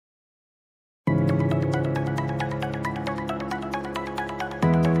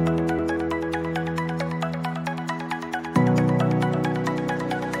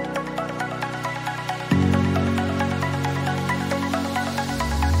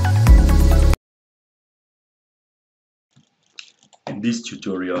In this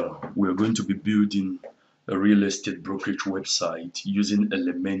tutorial, we're going to be building a real estate brokerage website using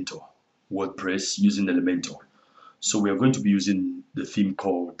Elementor, WordPress using Elementor. So we are going to be using the theme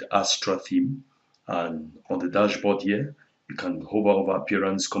called Astra theme, and on the dashboard here, you can hover over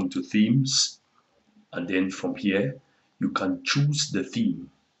appearance, come to themes, and then from here, you can choose the theme.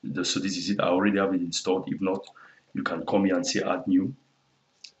 So this is it, I already have it installed. If not, you can come here and say add new,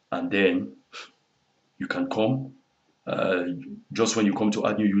 and then you can come. Just when you come to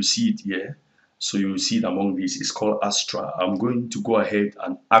add new, you see it here. So you will see it among these. It's called Astra. I'm going to go ahead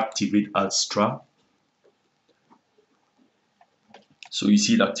and activate Astra. So you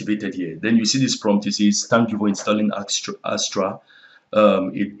see it activated here. Then you see this prompt. It says, thank you for installing Astra.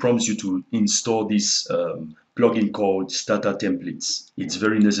 It prompts you to install this plugin called Starter Templates. It's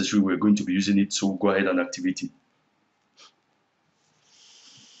very necessary. We're going to be using it. So go ahead and activate it.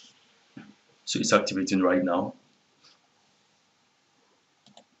 So it's activating right now.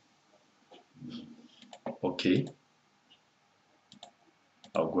 Okay,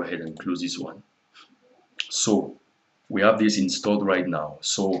 I'll go ahead and close this one. So we have this installed right now.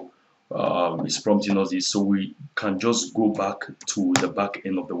 So it's prompting us this, so we can just go back to the back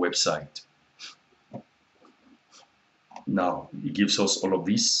end of the website. Now it gives us all of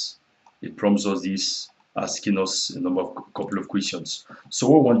this. It prompts us this, asking us a couple of questions. So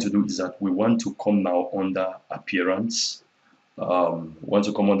what we want to do is that we want to come now under appearance.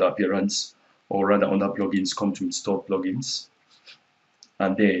 Or rather under plugins, come to install plugins,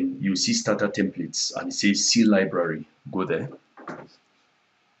 and then you see starter templates and it says C library. Go there.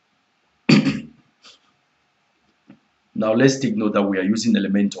 Now let's take note that we are using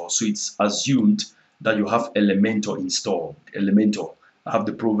Elementor, so it's assumed that you have Elementor installed. Elementor, I have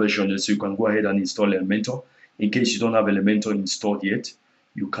the pro version, so you can go ahead and install Elementor. In case you don't have Elementor installed yet,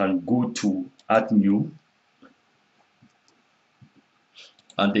 you can go to add new,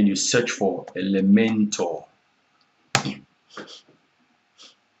 and then you search for Elementor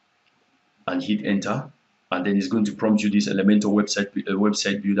and hit enter, and then it's going to prompt you this Elementor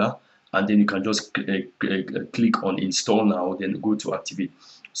website builder, and then you can just click on install now, then go to activate.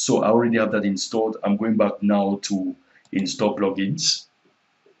 So I already have that installed. I'm going back now to install plugins,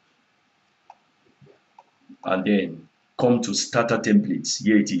 and then come to starter templates.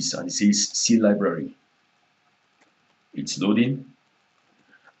 Here it is, and it says C library. It's loading,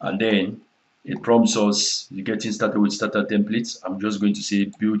 and then it prompts us, you're getting started with starter templates. I'm just going to say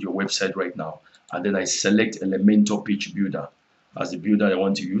build your website right now, and then I select Elementor page builder as the builder I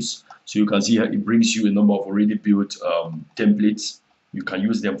want to use. So you can see here it brings you a number of already built templates. You can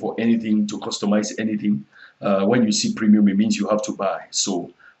use them for anything, to customize anything. When you see premium, it means you have to buy.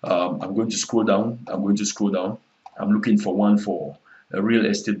 So I'm going to scroll down. I'm looking for one for a real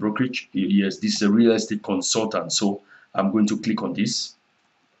estate brokerage. Yes, this is a real estate consultant. So I'm going to click on this.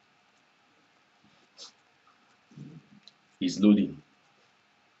 Is loading.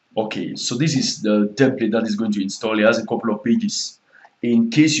 Okay, so this is the template that is going to install. It has a couple of pages.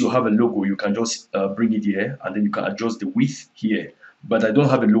 In case you have a logo, you can just bring it here, and then you can adjust the width here. But I don't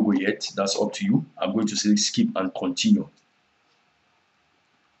have a logo yet. That's up to you. I'm going to say skip and continue.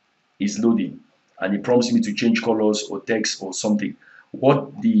 It's loading, and it prompts me to change colors or text or something.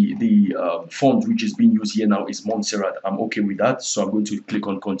 What the font which is being used here now is Montserrat. I'm okay with that, so I'm going to click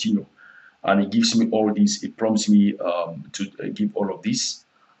on continue. And it gives me all this. It prompts me to give all of this.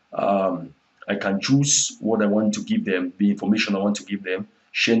 I can choose what I want to give them, the information I want to give them.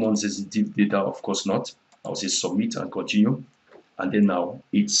 Share non-sensitive data, of course not. I'll say submit and continue. And then now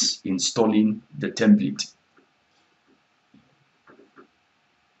it's installing the template.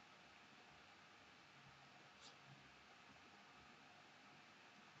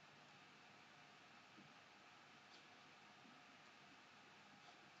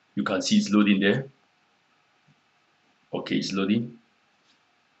 You can see it's loading there. Okay, it's loading.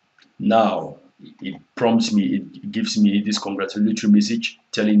 Now it prompts me, it gives me this congratulatory message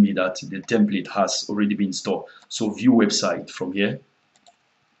telling me that the template has already been installed. So view website from here.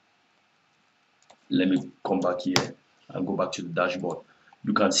 Let me come back here and go back to the dashboard.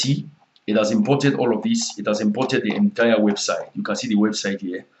 You can see it has imported all of this. It has imported the entire website. You can see the website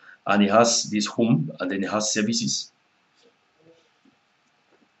here, and it has this home, and then it has services,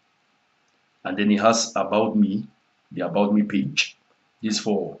 and then it has about me, the about me page. This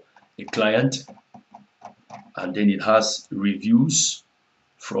for a client, and then it has reviews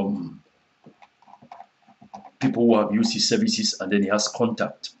from people who have used his services, and then it has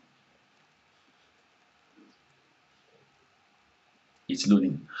contact. It's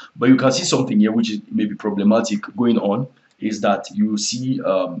loading, but you can see something here which is maybe problematic going on, is that you see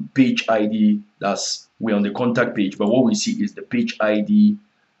page ID, that's we're on the contact page, but what we see is the page ID.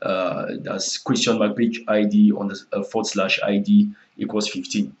 That's question mark page ID on the /ID equals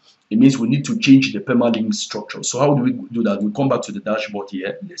 15. It means we need to change the permalink structure. So how do we do that? We come back to the dashboard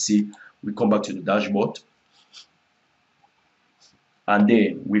here. Let's say we come back to the dashboard, and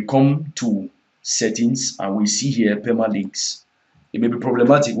then we come to settings, and we see here permalinks. It may be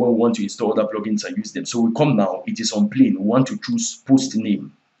problematic when we want to install other plugins and use them. So we come now, it is on plain. We want to choose post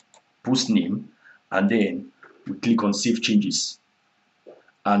name, and then we click on save changes.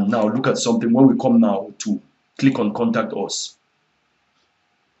 And now look at something. When we come now to click on contact us,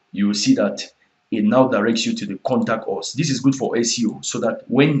 you will see that it now directs you to the contact us. This is good for SEO, so that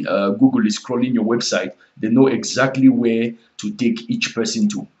when Google is crawling your website, they know exactly where to take each person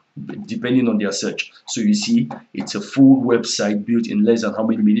to, depending on their search. So you see, it's a full website built in less than how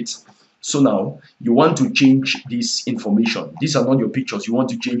many minutes. So now you want to change this information. These are not your pictures. You want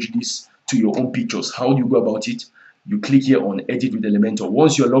to change this to your own pictures. How do you go about it? You click here on edit with Elementor.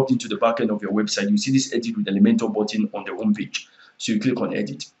 Once you're logged into the backend of your website, you see this edit with Elementor button on the home page. So you click on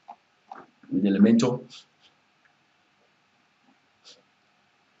edit with Elementor.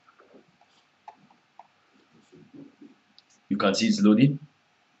 You can see it's loading.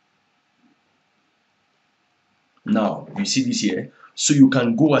 Now you see this here. So you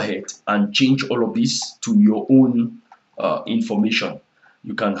can go ahead and change all of this to your own information.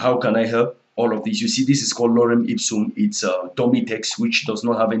 You can, how can I help? All of this, you see, this is called lorem ipsum. It's dummy text which does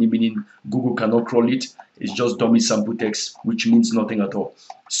not have any meaning. Google cannot crawl it. It's just dummy sample text which means nothing at all.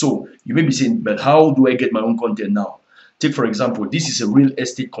 So you may be saying, but how do I get my own content now? Take for example, this is a real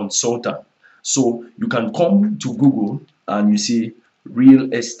estate consultant. So you can come to Google and you see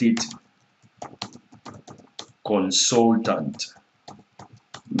real estate consultant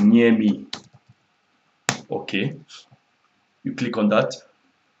near me. Okay, you click on that.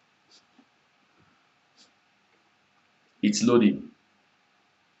 It's loading.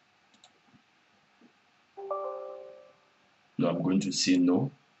 No, I'm going to say no.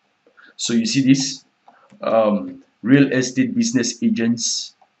 So you see this real estate business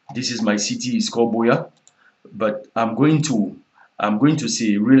agents. This is my city, is called Boya, but I'm going to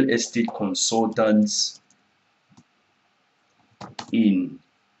say real estate consultants in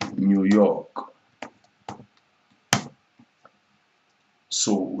New York.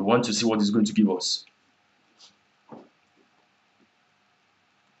 So we want to see what it's going to give us.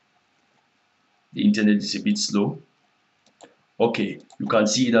 The internet is a bit slow. Okay, you can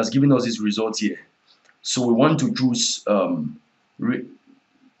see it has given us this result here. So we want to choose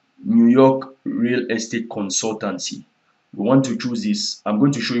New York Real Estate Consultancy. We want to choose this. I'm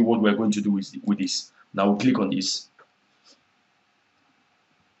going to show you what we're going to do with this. Now we'll click on this.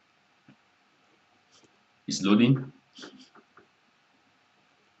 It's loading.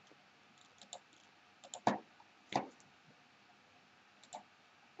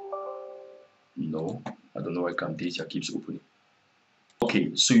 No, I don't know why Camtasia keeps opening.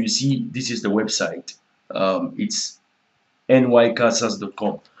 Okay, so you see, this is the website. It's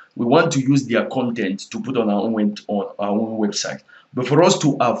nycasas.com. We want to use their content to put on our own website. But for us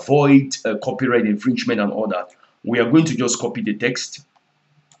to avoid copyright infringement and all that, we are going to just copy the text.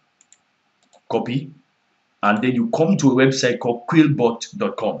 Copy. And then you come to a website called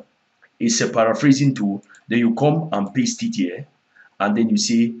quillbot.com. It's a paraphrasing tool. Then you come and paste it here. And then you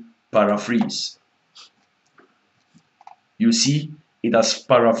say paraphrase. You see, it has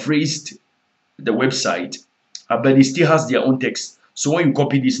paraphrased the website, but it still has their own text. So when you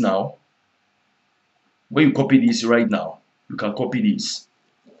copy this now, when you copy this right now, you can copy this,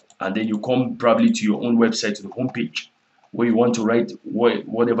 and then you come probably to your own website, to the home page, where you want to write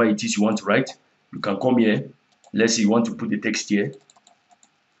whatever it is you want to write. You can come here. Let's say you want to put the text here.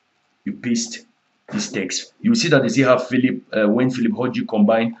 You paste this text. You see that they still have Philip, when Philip Hodge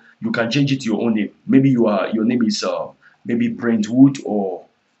combined. You can change it to your own name. Maybe your name is maybe Brentwood, or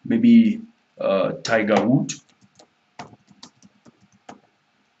maybe Tiger Wood.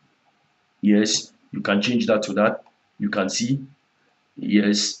 Yes, you can change that to that. You can see.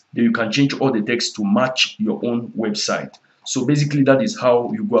 Yes, then you can change all the text to match your own website. So basically that is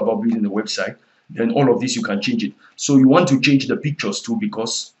how you go about building a website. Then all of this you can change it. So you want to change the pictures too,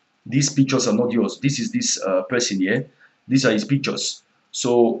 because these pictures are not yours. This is this person here. These are his pictures.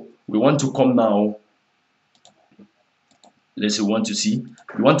 So we want to come now. Let's say we want to see.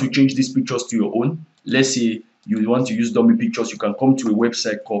 You want to change these pictures to your own. Let's say you want to use dummy pictures. You can come to a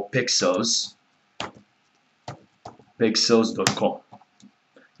website called Pexels. Pexels.com.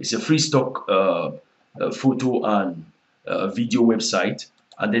 It's a free stock photo and video website.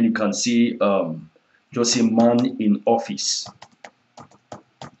 And then you can see just say man in office.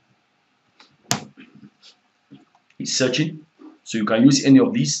 searching. So you can use any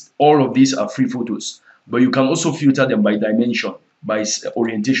of these. All of these are free photos, but you can also filter them by dimension, by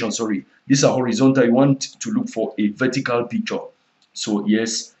orientation. Sorry, these are horizontal. You want to look for a vertical picture. So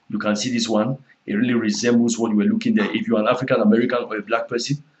yes, you can see this one. It really resembles what you were looking there. If you're an African American or a black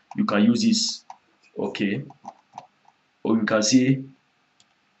person, you can use this. Okay. Or you can see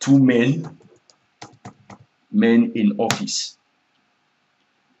two men in office.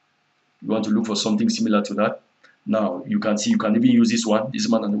 You want to look for something similar to that. Now you can see you can even use this one, this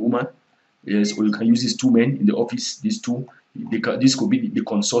man and the woman. Yes, or you can use these two men in the office. These two, this could be the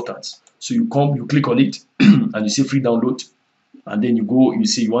consultants. So you come, you click on it, and you say free download, and then you go, you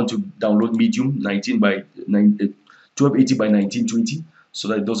say you want to download Medium 1280 by 1920, so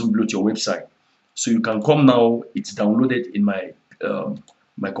that it doesn't bloat your website. So you can come now. It's downloaded in my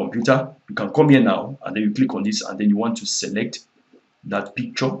my computer. You can come here now, and then you click on this, and then you want to select that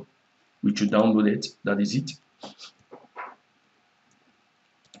picture which you downloaded. That is it.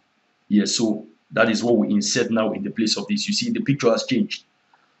 Yes, so that is what we insert now in the place of this. You see the picture has changed.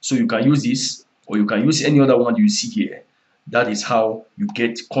 So you can use this, or you can use any other one you see here. That is how you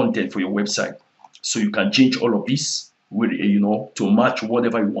get content for your website. So you can change all of this with, to match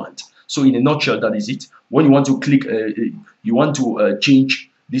whatever you want. So in a nutshell, that is it. When you want to click, you want to change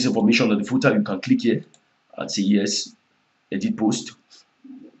this information on the footer, you can click here and say yes, edit post.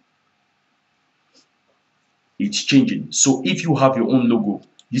 It's changing. So if you have your own logo,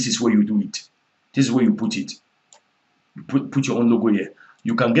 this is where you do it. This is where you put it. You put your own logo here.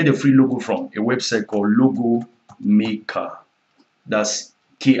 You can get a free logo from a website called Logo Maker. That's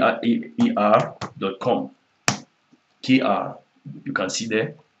KRAER.com. KR, you can see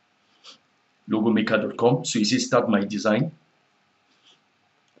there, logomaker.com. So you see start my design.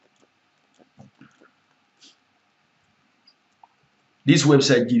 This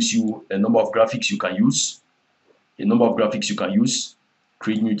website gives you a number of graphics you can use.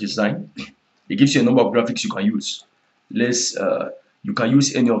 Create new design. It gives you a number of graphics you can use. You can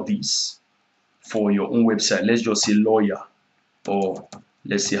use any of these for your own website. Let's just say lawyer, or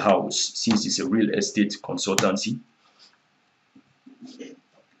let's say house, since it's a real estate consultancy.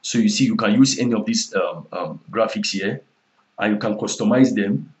 So you see, you can use any of these graphics here, and you can customize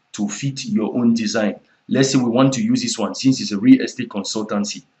them to fit your own design. Let's say we want to use this one, since it's a real estate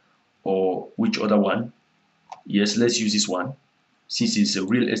consultancy, or which other one? Yes, let's use this one. Since it's a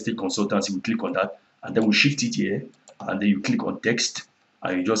real estate consultancy, we click on that, and then we shift it here, and then you click on text,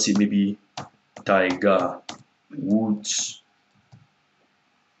 and you just say maybe Tiger Woods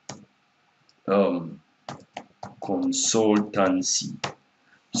consultancy.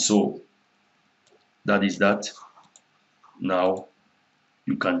 So that is that. Now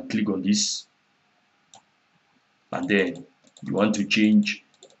you can click on this, and then you want to change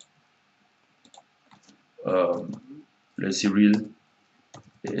let's say real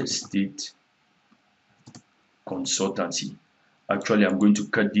estate consultancy. Actually, I'm going to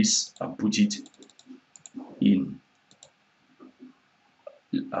cut this and put it in.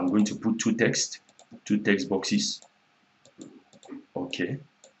 I'm going to put two text boxes. Okay.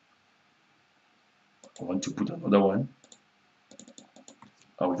 I want to put another one.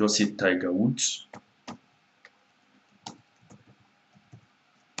 I'll just say Tiger Woods.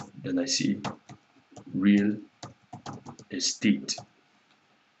 Then I see real estate.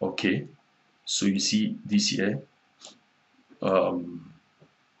 Okay. So you see this here. I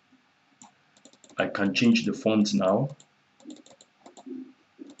can change the font now.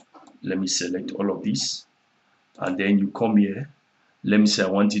 Let me select all of this, and then you come here. Let me say I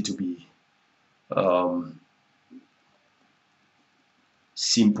want it to be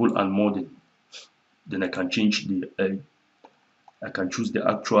simple and modern. Then I can change the I can choose the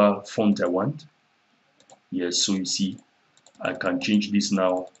actual font I want. Yes, so you see I can change this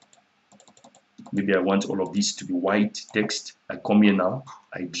now. Maybe I want all of this to be white text. I come here now,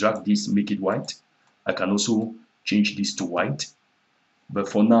 I drag this, make it white. I can also change this to white, but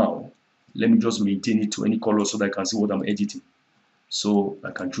for now let me just maintain it to any color so that I can see what I'm editing. So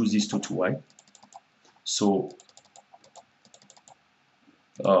I can choose this to white. So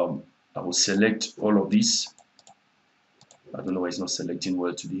I will select all of this. I don't know why it's not selecting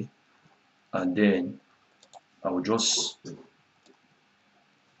well today. And then I will just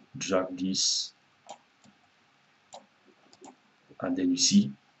drag this, and then you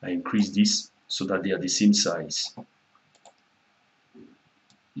see I increase this so that they are the same size.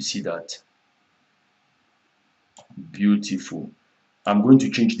 You see that? Beautiful. I'm going to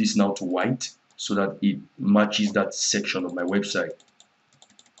change this now to white so that it matches that section of my website.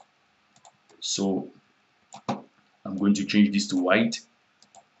 So I'm going to change this to white,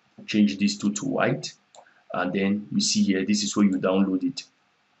 change this to white, and then you see here, this is where you download it,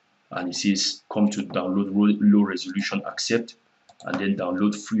 and it says come to download low resolution, accept, and then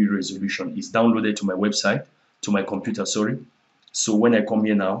download free resolution. It's downloaded to my website, to my computer, sorry. So when I come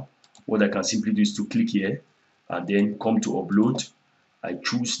here now, what I can simply do is to click here and then come to upload. I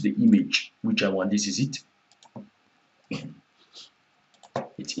choose the image which I want. This is it.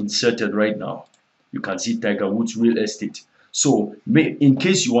 It's inserted right now. You can see Tiger Woods Real Estate. So in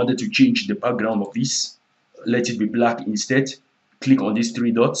case you wanted to change the background of this, let it be black instead, click on these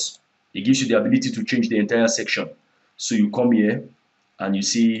three dots. It gives you the ability to change the entire section. So you come here and you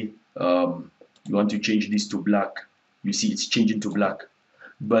see you want to change this to black. You see it's changing to black,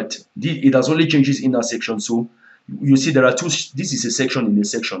 but it has only changed this inner section. So you see there are two. This is a section in a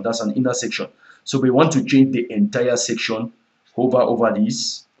section. That's an inner section. So we want to change the entire section. Hover over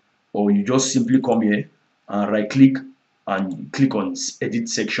this, or you just simply come here and right click and click on edit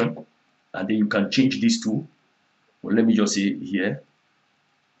section, and then you can change these two. Well, let me just say here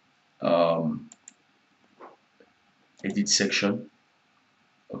edit section,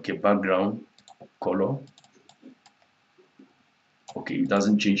 okay, background color. Okay, it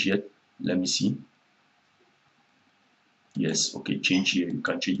doesn't change yet. Let me see. Yes, okay, change here. You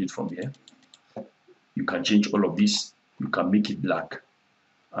can change it from here. You can change all of this. You can make it black,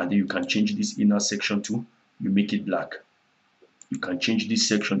 and then you can change this inner section too. You make it black. You can change this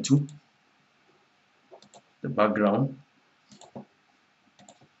section too, the background,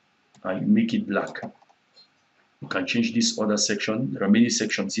 and you make it black. You can change this other section. There are many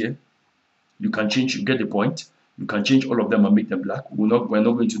sections here. You can change. You get the point. You can change all of them and make them black. We're not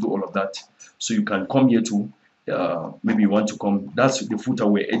going to do all of that. So you can come here to maybe you want to come. That's the footer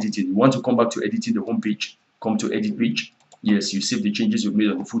we're editing. You want to come back to editing the home page. Come to edit page. Yes, you save the changes you've made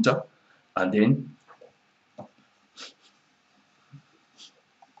on the footer, and then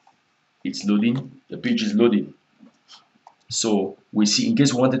it's loading. The page is loading. So we see, in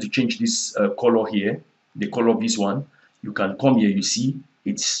case we wanted to change this color here, the color of this one, you can come here. You see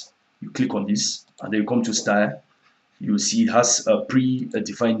it's, you click on this, and then you come to style. You see it has a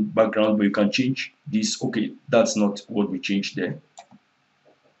pre-defined background, but you can change this. Okay, that's not what we changed there.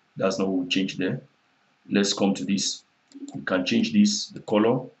 That's not what we changed there. Let's come to this. You can change this, the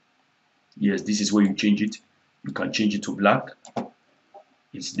color. Yes, this is where you change it. You can change it to black.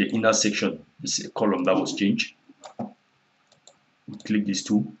 It's the inner section, this column that was changed. We click these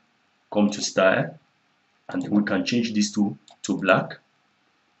two, come to style, and then we can change these two to black.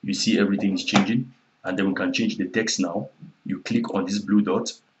 You see everything is changing, and then we can change the text now. You click on this blue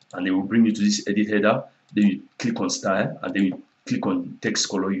dot, and they will bring you to this edit header. Then you click on style, and then you click on text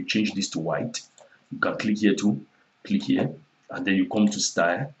color. You change this to white. You can click here too, click here, and then you come to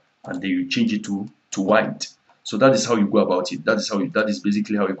style, and then you change it to white. So that is how you go about it. That is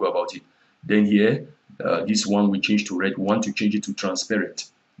basically how you go about it. Then here, this one we change to red. We want to change it to transparent.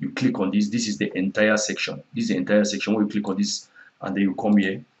 You click on this. This is the entire section. This is the entire section. When you click on this, and then you come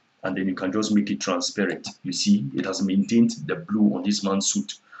here, and then you can just make it transparent. You see, it has maintained the blue on this man's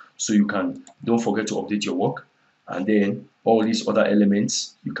suit. So you can, don't forget to update your work. And then all these other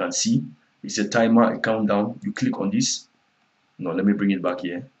elements, you can see, it's a timer, a countdown. You click on this. No, let me bring it back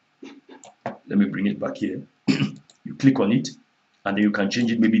here. Let me bring it back here. You click on it, and then you can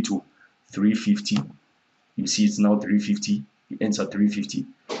change it maybe to 350. You see it's now 350. It ends at 350.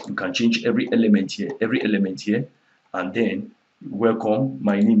 You can change every element here, and then welcome.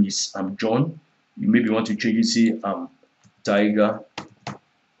 My name is John. You maybe want to change it, say Tiger,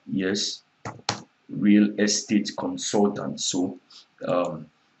 yes, real estate consultant. So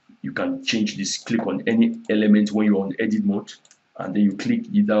you can change this. Click on any element when you're on edit mode, and then you click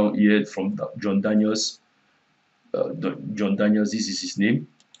it down here from John Daniels. John Daniels, this is his name.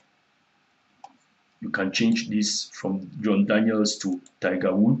 You can change this from John Daniels to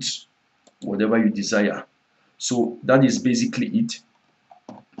Tiger Woods, whatever you desire. So that is basically it.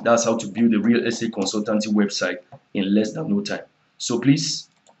 That's how to build a real estate consultancy website in less than no time. So please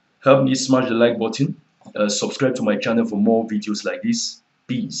help me smash the like button, subscribe to my channel for more videos like this.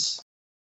 Peace.